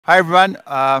Hi, everyone.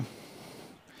 I'm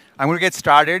going to get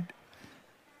started.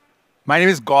 My name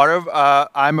is Gaurav.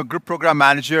 I'm a group program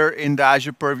manager in the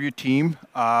Azure Purview team.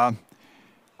 I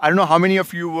don't know how many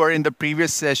of you were in the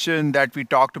previous session that we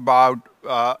talked about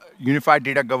unified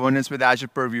data governance with Azure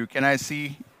Purview. Can I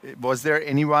see? Was there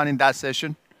anyone in that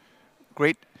session?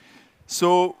 Great.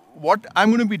 So what I'm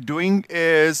going to be doing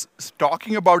is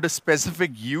talking about a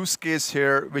specific use case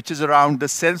here, which is around the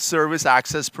self-service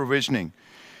access provisioning.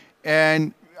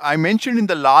 And I mentioned in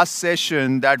the last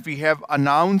session that we have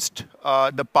announced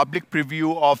the public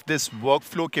preview of this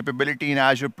workflow capability in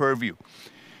Azure Purview.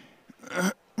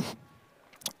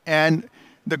 And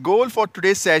the goal for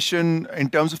today's session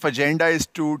in terms of agenda is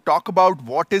to talk about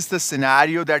what is the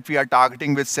scenario that we are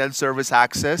targeting with self-service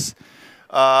access.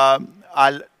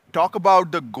 I'll talk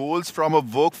about the goals from a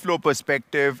workflow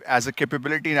perspective as a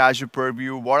capability in Azure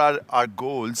Purview. What are our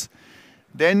goals?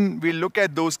 Then we'll look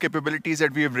at those capabilities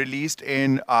that we have released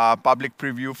in public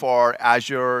preview for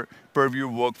Azure Purview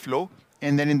Workflow.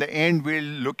 And then in the end, we'll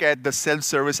look at the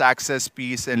self-service access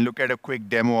piece and look at a quick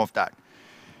demo of that.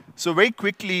 So very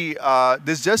quickly,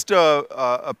 this is just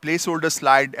a placeholder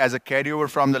slide as a carryover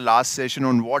from the last session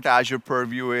on what Azure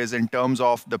Purview is in terms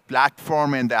of the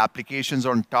platform and the applications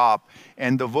on top.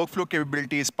 And the workflow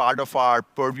capability is part of our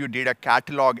Purview Data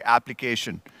Catalog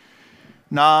application.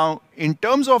 Now, in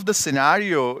terms of the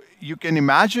scenario, you can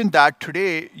imagine that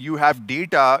today you have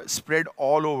data spread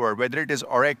all over, whether it is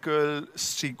Oracle,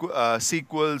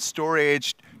 SQL,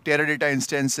 storage, Teradata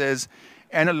instances,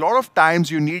 and a lot of times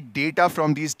you need data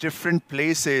from these different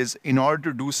places in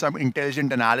order to do some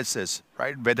intelligent analysis,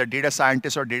 right? Whether data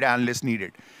scientists or data analysts need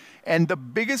it. And the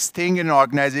biggest thing in an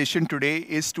organization today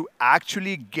is to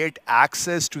actually get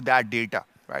access to that data,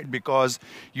 right? Because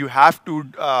you have to,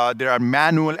 there are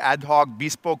manual, ad hoc,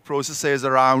 bespoke processes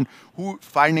around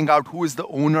finding out who is the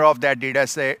owner of that data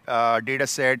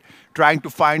set, trying to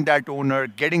find that owner,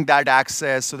 getting that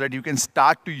access so that you can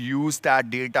start to use that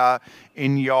data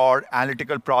in your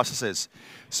analytical processes.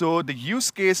 So the use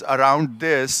case around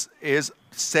this is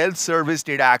self-service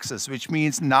data access, which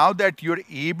means now that you're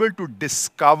able to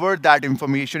discover that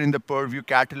information in the Purview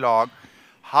catalog,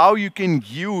 how you can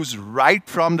use right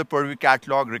from the Purview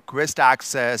catalog, request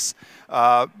access,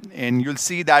 and you'll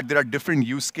see that there are different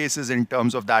use cases in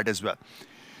terms of that as well.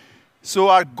 So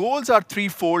our goals are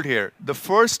threefold here. The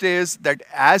first is that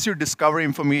as you discover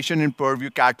information in Purview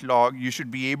catalog, you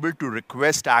should be able to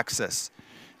request access.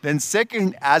 Then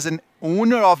second, as an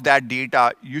owner of that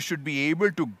data, you should be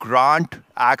able to grant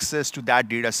access to that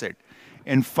data set.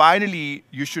 And finally,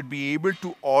 you should be able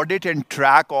to audit and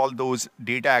track all those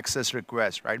data access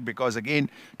requests, right? Because again,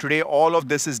 today all of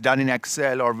this is done in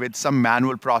Excel or with some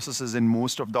manual processes in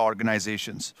most of the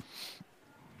organizations.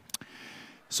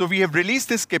 So we have released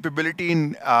this capability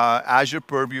in Azure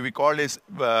Purview. We call this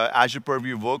Azure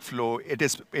Purview Workflow. It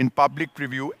is in public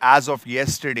preview as of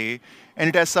yesterday. And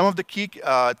it has some of the key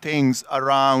things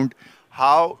around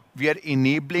how we are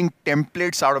enabling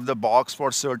templates out of the box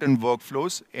for certain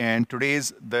workflows. And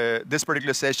this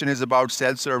particular session is about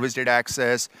self-service data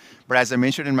access. But as I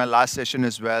mentioned in my last session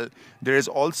as well, there is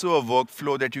also a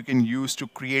workflow that you can use to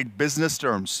create business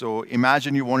terms. So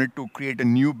imagine you wanted to create a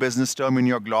new business term in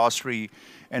your glossary.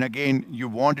 And again, you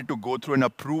wanted to go through an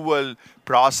approval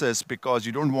process because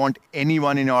you don't want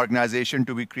anyone in your organization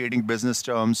to be creating business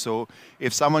terms. So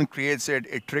if someone creates it,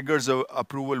 it triggers an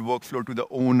approval workflow to the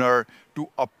owner to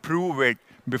approve it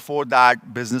before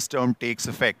that business term takes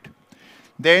effect.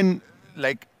 Then,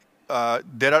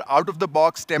 there are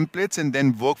out-of-the-box templates and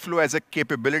then workflow as a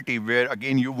capability where,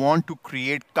 again, you want to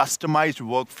create customized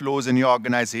workflows in your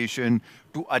organization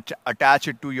to attach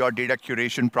it to your data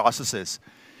curation processes.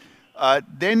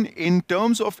 Then in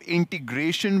terms of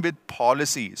integration with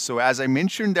policy, so as I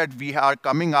mentioned that we are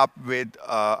coming up with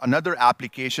another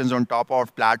applications on top of our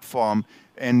platform,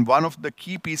 and one of the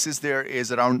key pieces there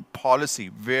is around policy,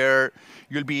 where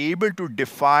you'll be able to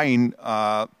define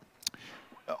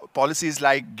policies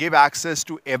like give access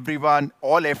to everyone,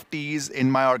 all FTEs in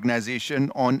my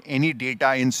organization on any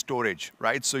data in storage,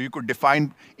 right? So you could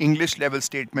define English level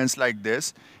statements like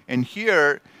this. And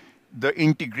here, the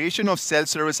integration of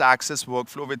self-service access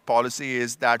workflow with policy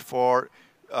is that for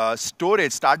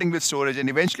storage, starting with storage and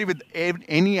eventually with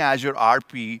any Azure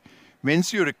RP,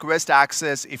 once you request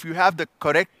access, if you have the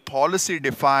correct policy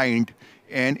defined,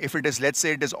 and if it is, let's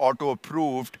say it is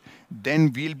auto-approved,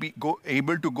 then we'll be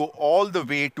able to go all the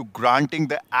way to granting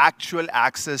the actual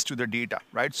access to the data,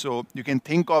 right? So you can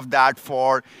think of that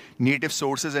for native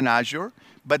sources in Azure.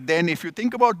 But then if you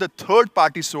think about the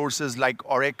third-party sources like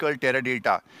Oracle,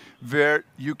 Teradata, where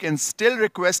you can still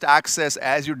request access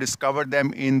as you discover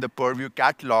them in the Purview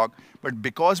catalog, but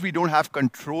because we don't have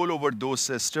control over those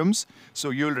systems, so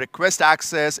you'll request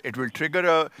access, it will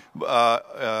trigger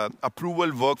a approval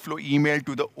workflow email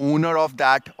to the owner of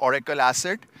that Oracle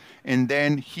asset, and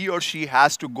then he or she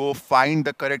has to go find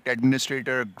the correct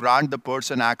administrator, grant the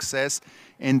person access,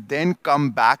 and then come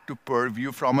back to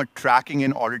Purview from a tracking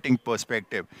and auditing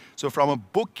perspective. So from a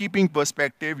bookkeeping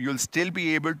perspective, you'll still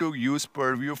be able to use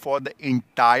Purview for the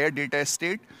entire data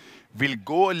estate. We'll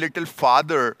go a little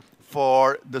farther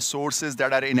for the sources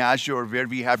that are in Azure, where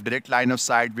we have direct line of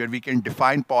sight, where we can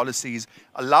define policies,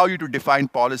 allow you to define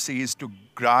policies to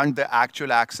grant the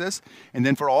actual access. And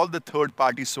then for all the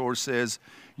third-party sources,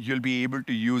 you'll be able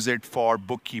to use it for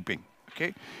bookkeeping.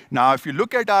 Okay. Now, if you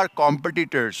look at our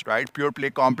competitors, right, pure play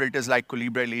competitors like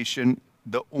Collaboration,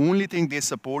 the only thing they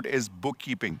support is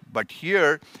bookkeeping. But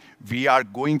here, we are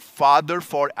going farther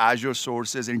for Azure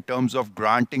sources in terms of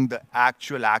granting the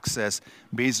actual access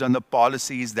based on the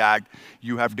policies that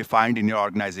you have defined in your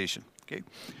organization. Okay.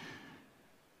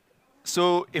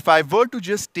 So if I were to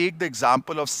just take the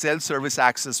example of self-service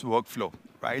access workflow,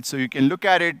 right? So you can look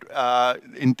at it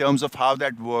in terms of how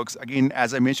that works. Again,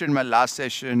 as I mentioned in my last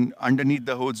session, underneath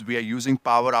the hoods, we are using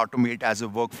Power Automate as a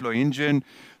workflow engine.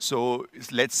 So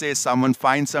let's say someone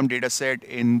finds some data set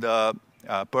in the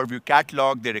Purview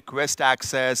catalog, they request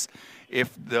access.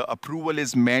 If the approval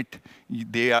is met,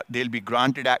 they'll be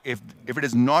granted. If it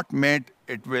is not met,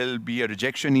 it will be a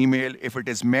rejection email. If it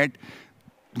is met,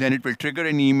 then it will trigger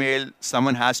an email.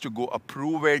 Someone has to go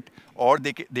approve it, or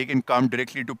they can come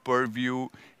directly to Purview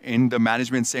in the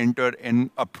management center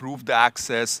and approve the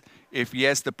access. If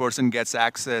yes, the person gets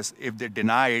access. If they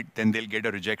deny it, then they'll get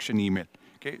a rejection email.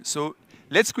 Okay, so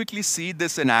let's quickly see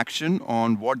this in action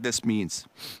on what this means.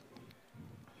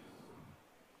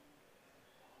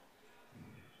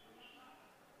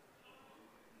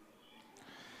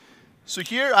 So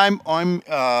here I've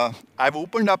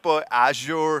opened up a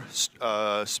Azure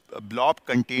blob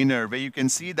container where you can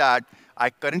see that I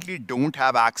currently don't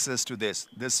have access to this.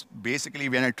 This basically,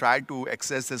 when I try to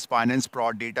access this finance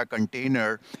prod data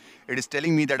container, it is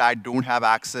telling me that I don't have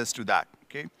access to that.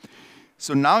 Okay.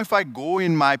 So now if I go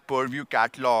in my Purview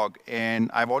catalog, and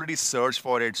I've already searched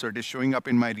for it, so it is showing up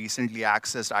in my recently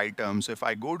accessed items. So if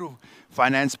I go to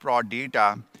finance prod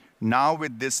data, now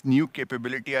with this new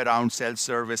capability around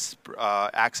self-service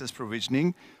access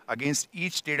provisioning, against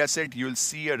each data set, you'll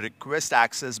see a request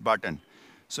access button.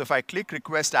 So if I click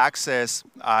request access,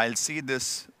 I'll see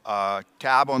this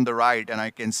tab on the right, and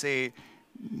I can say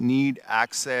need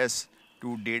access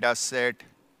to data set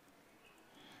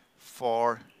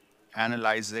for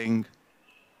analyzing.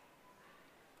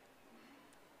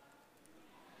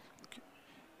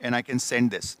 And I can send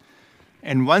this.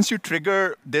 And once you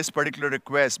trigger this particular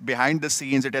request, behind the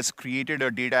scenes, it has created a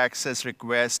data access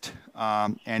request,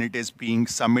 and it is being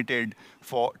submitted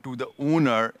to the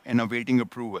owner and awaiting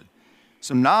approval.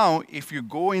 So now, if you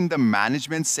go in the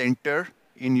management center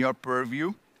in your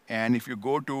Purview, and if you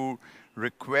go to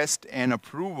request and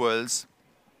approvals,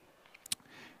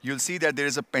 you'll see that there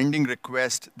is a pending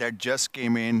request that just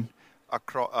came in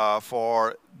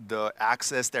for the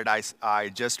access that I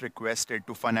just requested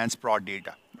to finance prod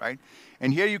data, right?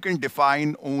 And here you can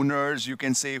define owners. You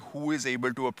can say who is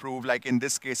able to approve. Like in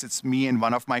this case, it's me and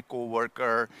one of my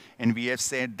coworker, and we have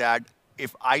said that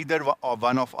if either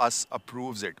one of us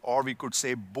approves it, or we could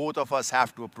say both of us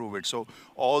have to approve it. So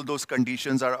all those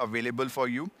conditions are available for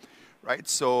you, right?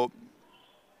 So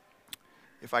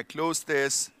if I close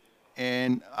this,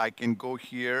 and I can go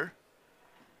here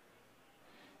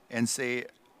and say,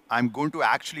 I'm going to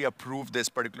actually approve this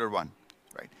particular one,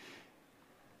 right?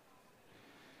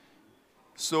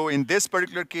 So in this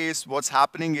particular case, what's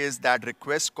happening is that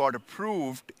request got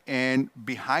approved, and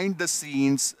behind the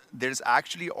scenes, there's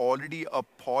actually already a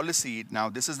policy. Now,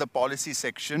 this is the policy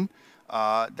section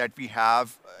that we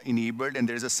have enabled, and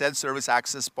there's a self-service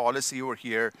access policy over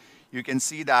here. You can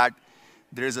see that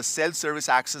there is a self-service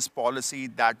access policy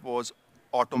that was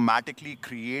automatically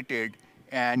created,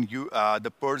 and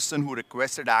the person who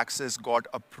requested access got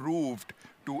approved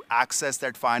to access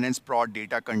that finance prod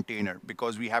data container,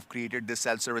 because we have created this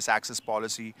self-service access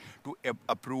policy to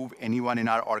approve anyone in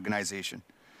our organization.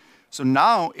 So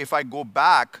now if I go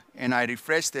back and I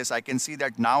refresh this, I can see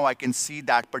that now I can see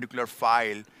that particular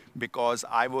file because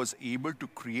I was able to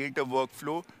create a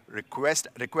workflow, request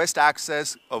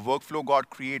access, a workflow got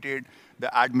created,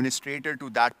 the administrator to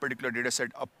that particular data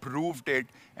set approved it,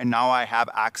 and now I have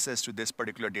access to this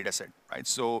particular data set, right?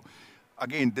 So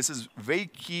again, this is very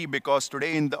key because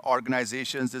today in the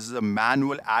organizations, this is a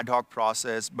manual ad hoc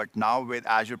process, but now with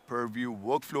Azure Purview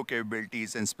workflow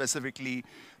capabilities and specifically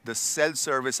the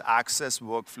self-service access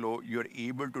workflow, you're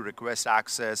able to request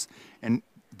access. And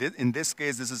in this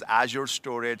case, this is Azure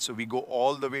storage. So we go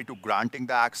all the way to granting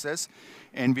the access.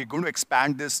 And we're going to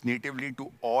expand this natively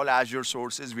to all Azure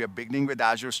sources. We are beginning with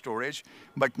Azure storage.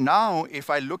 But now, if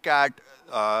I look at,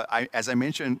 as I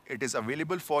mentioned, it is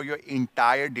available for your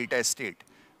entire data estate,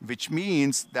 which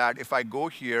means that if I go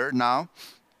here now,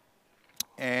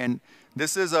 and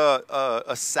this is a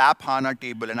SAP HANA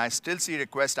table, and I still see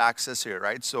request access here,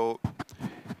 right? So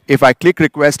if I click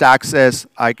request access,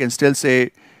 I can still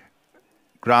say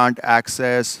grant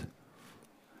access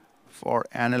for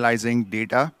analyzing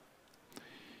data.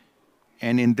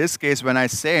 And in this case, when I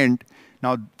send,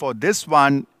 now for this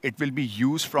one, it will be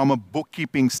used from a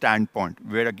bookkeeping standpoint,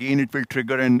 where again, it will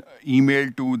trigger an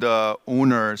email to the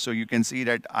owner. So you can see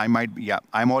that I might be, yeah,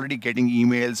 I'm already getting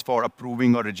emails for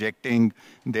approving or rejecting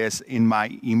this in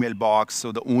my email box.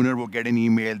 So the owner will get an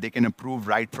email. They can approve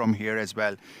right from here as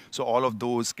well. So all of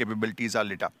those capabilities are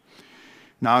lit up.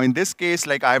 Now, in this case,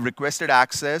 like I've requested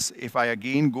access, if I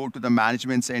again go to the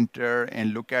management center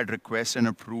and look at requests and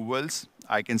approvals,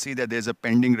 I can see that there's a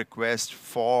pending request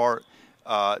for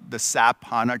the SAP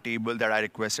HANA table that I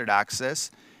requested access.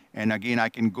 And again, I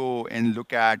can go and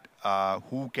look at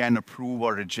who can approve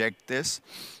or reject this.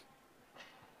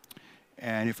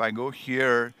 And if I go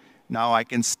here, now I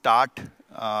can start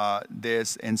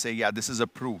this and say, yeah, this is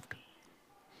approved.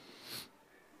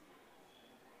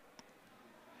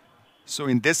 So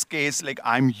in this case, like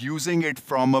I'm using it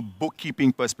from a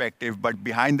bookkeeping perspective, but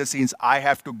behind the scenes, I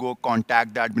have to go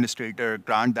contact the administrator,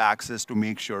 grant the access to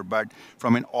make sure. But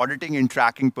from an auditing and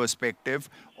tracking perspective,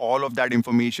 all of that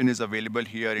information is available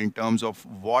here in terms of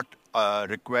what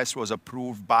request was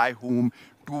approved by whom,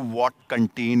 to what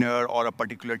container or a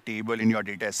particular table in your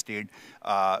data estate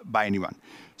by anyone.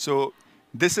 So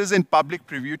this is in public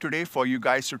preview today for you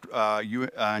guys to, you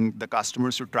and the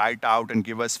customers to try it out and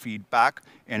give us feedback.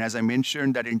 And as I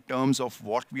mentioned, that in terms of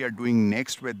what we are doing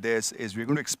next with this is we're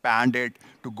going to expand it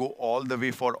to go all the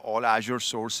way for all Azure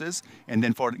sources. And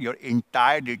then for your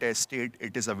entire data estate,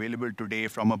 it is available today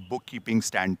from a bookkeeping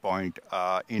standpoint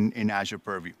in Azure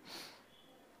Purview.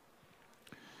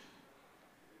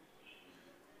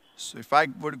 So if I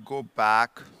would go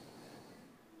back.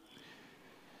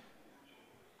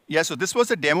 Yeah, so this was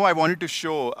a demo I wanted to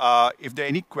show. If there are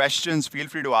any questions, feel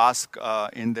free to ask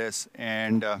in this.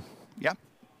 And yeah. Of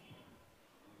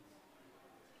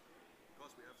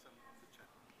course, we have some on the chat.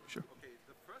 Sure. Okay,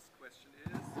 the first question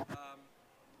is,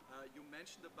 you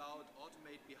mentioned about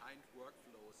automate behind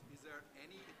workflows. Is there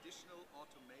any additional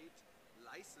automate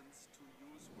license to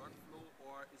use workflow,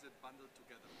 or is it bundled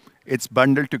together? It's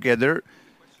bundled together.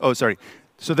 Oh, sorry.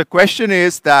 So the question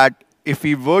is that if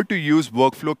we were to use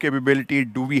workflow capability,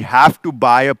 do we have to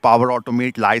buy a Power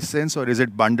Automate license or is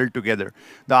it bundled together?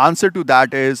 The answer to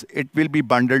that is it will be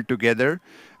bundled together.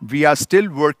 We are still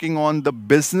working on the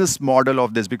business model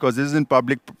of this because this is in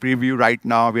public preview right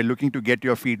now. We're looking to get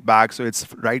your feedback, so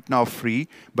it's right now free.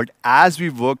 But as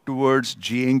we work towards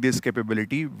GAing this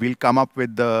capability, we'll come up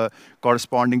with the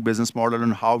corresponding business model on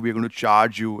how we're going to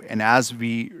charge you. And as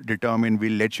we determine,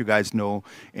 we'll let you guys know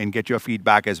and get your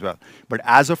feedback as well. But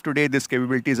as of today, this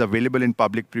capability is available in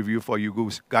public preview for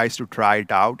you guys to try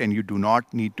it out, and you do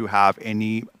not need to have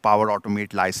any Power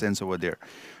Automate license over there.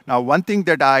 Now, one thing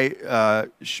that I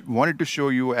wanted to show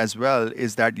you as well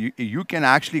is that you can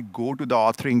actually go to the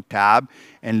authoring tab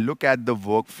and look at the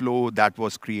workflow that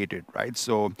was created, right?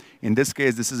 So in this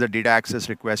case, this is a data access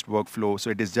request workflow.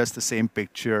 So it is just the same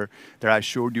picture that I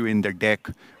showed you in the deck,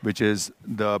 which is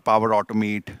the Power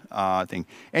Automate thing.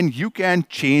 And you can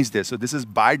change this. So this is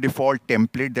by default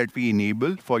template that we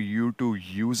enable for you to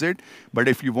use it. But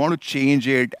if you want to change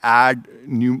it, add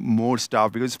more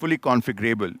stuff, because it's fully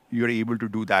configurable, you're able to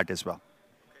do that as well.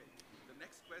 Okay. The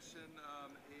next question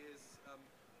is,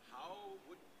 how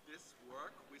would this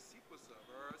work with SQL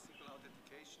Server, SQL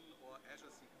authentication, or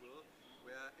Azure SQL,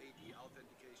 where AD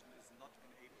authentication is not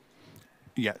enabled?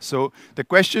 Yeah. So the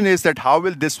question is that how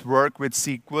will this work with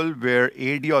SQL where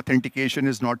AD authentication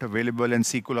is not available and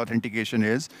SQL authentication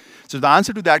is? So the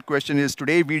answer to that question is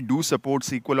today we do support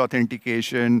SQL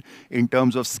authentication in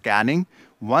terms of scanning.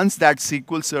 Once that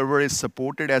SQL server is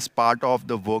supported as part of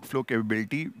the workflow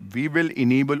capability, we will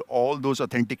enable all those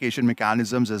authentication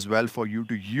mechanisms as well for you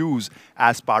to use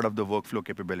as part of the workflow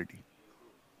capability.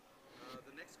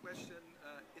 The next question,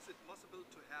 is it possible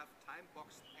to have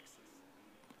time-boxed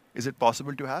access? Is it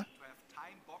possible to have? To have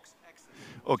time-boxed access,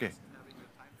 Okay. just having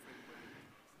a time frame where you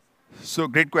can access So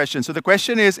great question. So the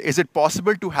question is it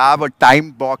possible to have a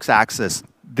time box access?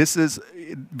 This is,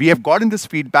 we have gotten this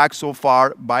feedback so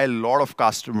far by a lot of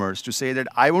customers to say that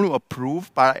I want to approve,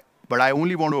 but I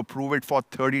only want to approve it for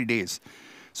 30 days.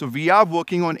 So we are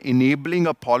working on enabling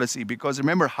a policy because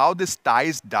remember how this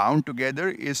ties down together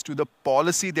is to the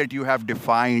policy that you have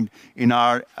defined in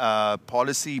our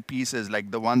policy pieces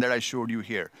like the one that I showed you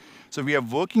here. So we are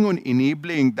working on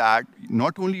enabling that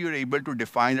not only you're able to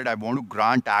define that I want to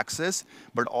grant access,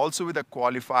 but also with a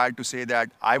qualifier to say that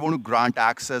I want to grant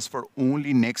access for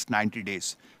only next 90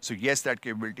 days. So yes, that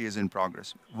capability is in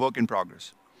progress, work in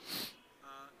progress.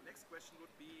 Next question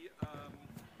would be,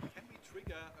 can we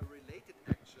trigger a related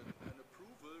action, an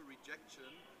approval,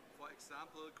 rejection, for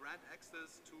example, grant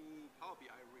access to Power BI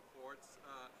reports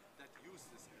that use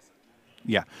this asset?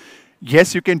 Yeah.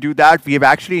 Yes, you can do that. We have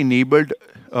actually enabled.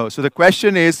 So the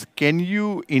question is, can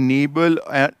you enable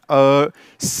a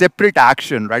separate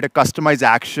action, right? A customized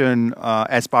action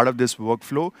as part of this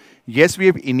workflow? Yes, we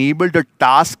have enabled a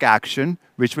task action,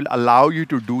 which will allow you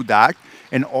to do that.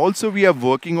 And also we are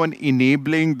working on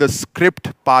enabling the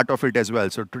script part of it as well.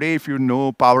 So today, if you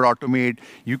know Power Automate,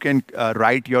 you can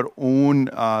write your own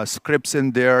scripts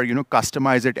in there,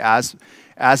 customize it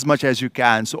as much as you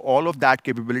can. So all of that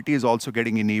capability is also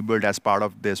getting enabled as part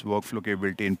of this workflow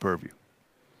capability in Purview.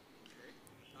 Okay.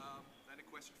 Then a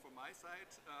question from my side.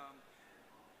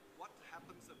 What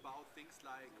happens about things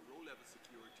like row-level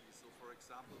security? So for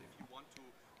example, if you want to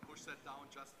push that down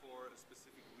just for a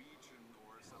specific region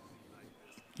or something like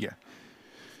this, Yeah.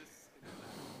 is this in the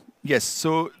plan? Yes.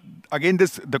 So again,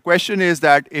 the question is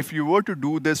that if you were to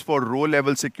do this for row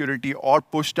level security or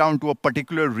push down to a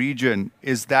particular region,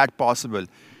 is that possible?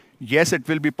 Yes, it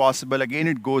will be possible. Again,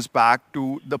 it goes back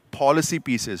to the policy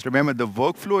pieces. Remember, the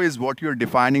workflow is what you're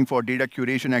defining for data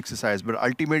curation exercise, but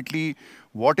ultimately,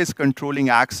 what is controlling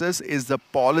access is the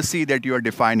policy that you are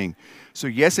defining. So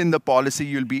yes, in the policy,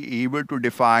 you'll be able to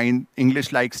define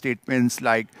English-like statements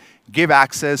like give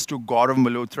access to Gaurav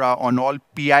Malhotra on all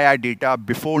PII data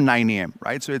before 9 a.m.,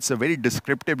 right? So it's a very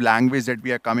descriptive language that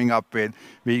we are coming up with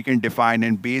where you can define,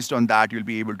 and based on that, you'll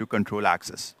be able to control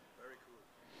access. Very cool.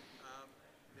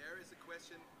 There is a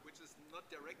question which is not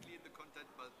directly in the content,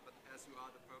 but as you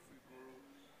are the Purview guru,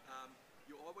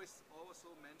 you always also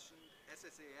mention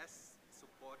SSAS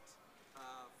support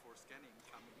for scanning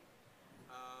coming.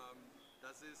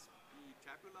 Does this be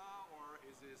tabular or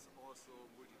is this also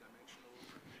multidimensional?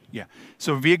 Yeah.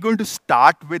 So we're going to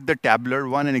start with the tabular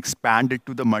one and expand it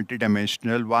to the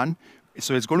multidimensional one.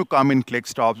 So it's going to come in click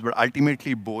stops, but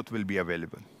ultimately both will be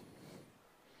available.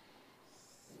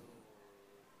 So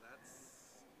that's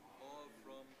all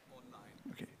from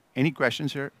online. Okay. Any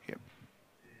questions here? Yeah.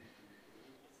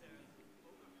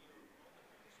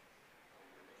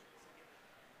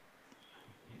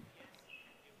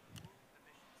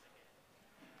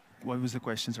 What was the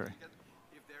question, sorry?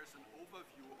 If there's an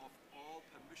overview of all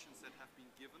permissions that have been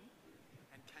given,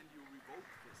 and can you revoke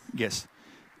this? Yes.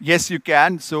 Yes, you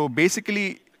can. So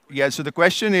basically, yeah, so the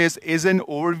question is an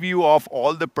overview of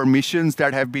all the permissions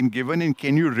that have been given and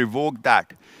can you revoke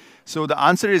that? So the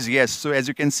answer is yes. So as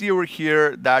you can see over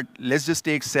here that let's just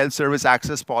take self-service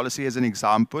access policy as an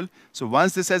example. So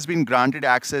once this has been granted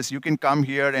access, you can come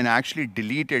here and actually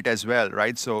delete it as well,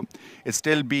 right? So it's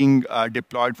still being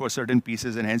deployed for certain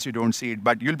pieces and hence you don't see it,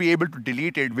 but you'll be able to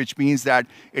delete it, which means that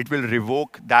it will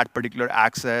revoke that particular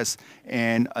access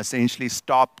and essentially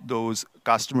stop those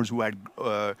customers who had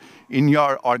in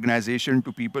your organization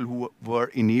to people who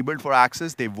were enabled for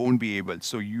access, they won't be able.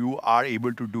 So you are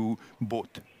able to do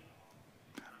both.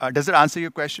 Does that answer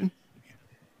your question?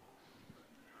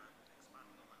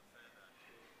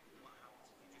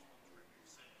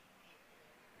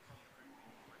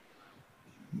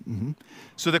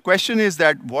 So the question is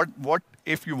that what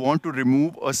if you want to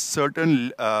remove a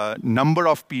certain number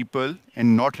of people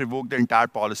and not revoke the entire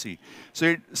policy.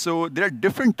 So there are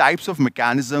different types of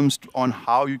mechanisms on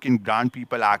how you can grant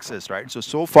people access, right?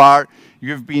 So far,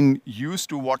 you've been used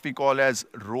to what we call as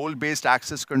role-based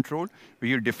access control, where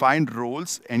you define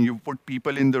roles and you put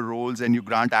people in the roles and you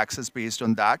grant access based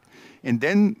on that. And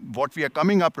then what we are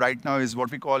coming up right now is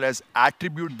what we call as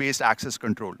attribute-based access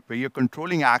control, where you're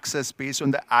controlling access based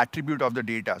on the attribute of the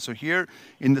data. So here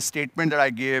in the statement that I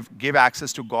give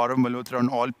access to Gaurav Malhotra on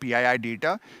all PII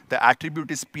data, the attribute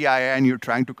is PII and you're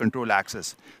trying to control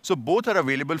access. So both are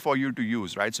available for you to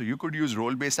use, right? So you could use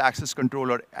role-based access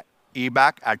control or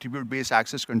ABAC, attribute-based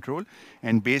access control,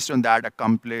 and based on that,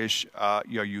 accomplish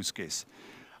your use case.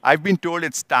 I've been told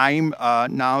it's time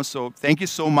now, so thank you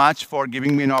so much for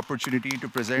giving me an opportunity to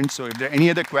present. So if there are any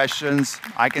other questions,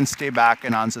 I can stay back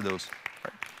and answer those.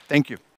 Right. Thank you.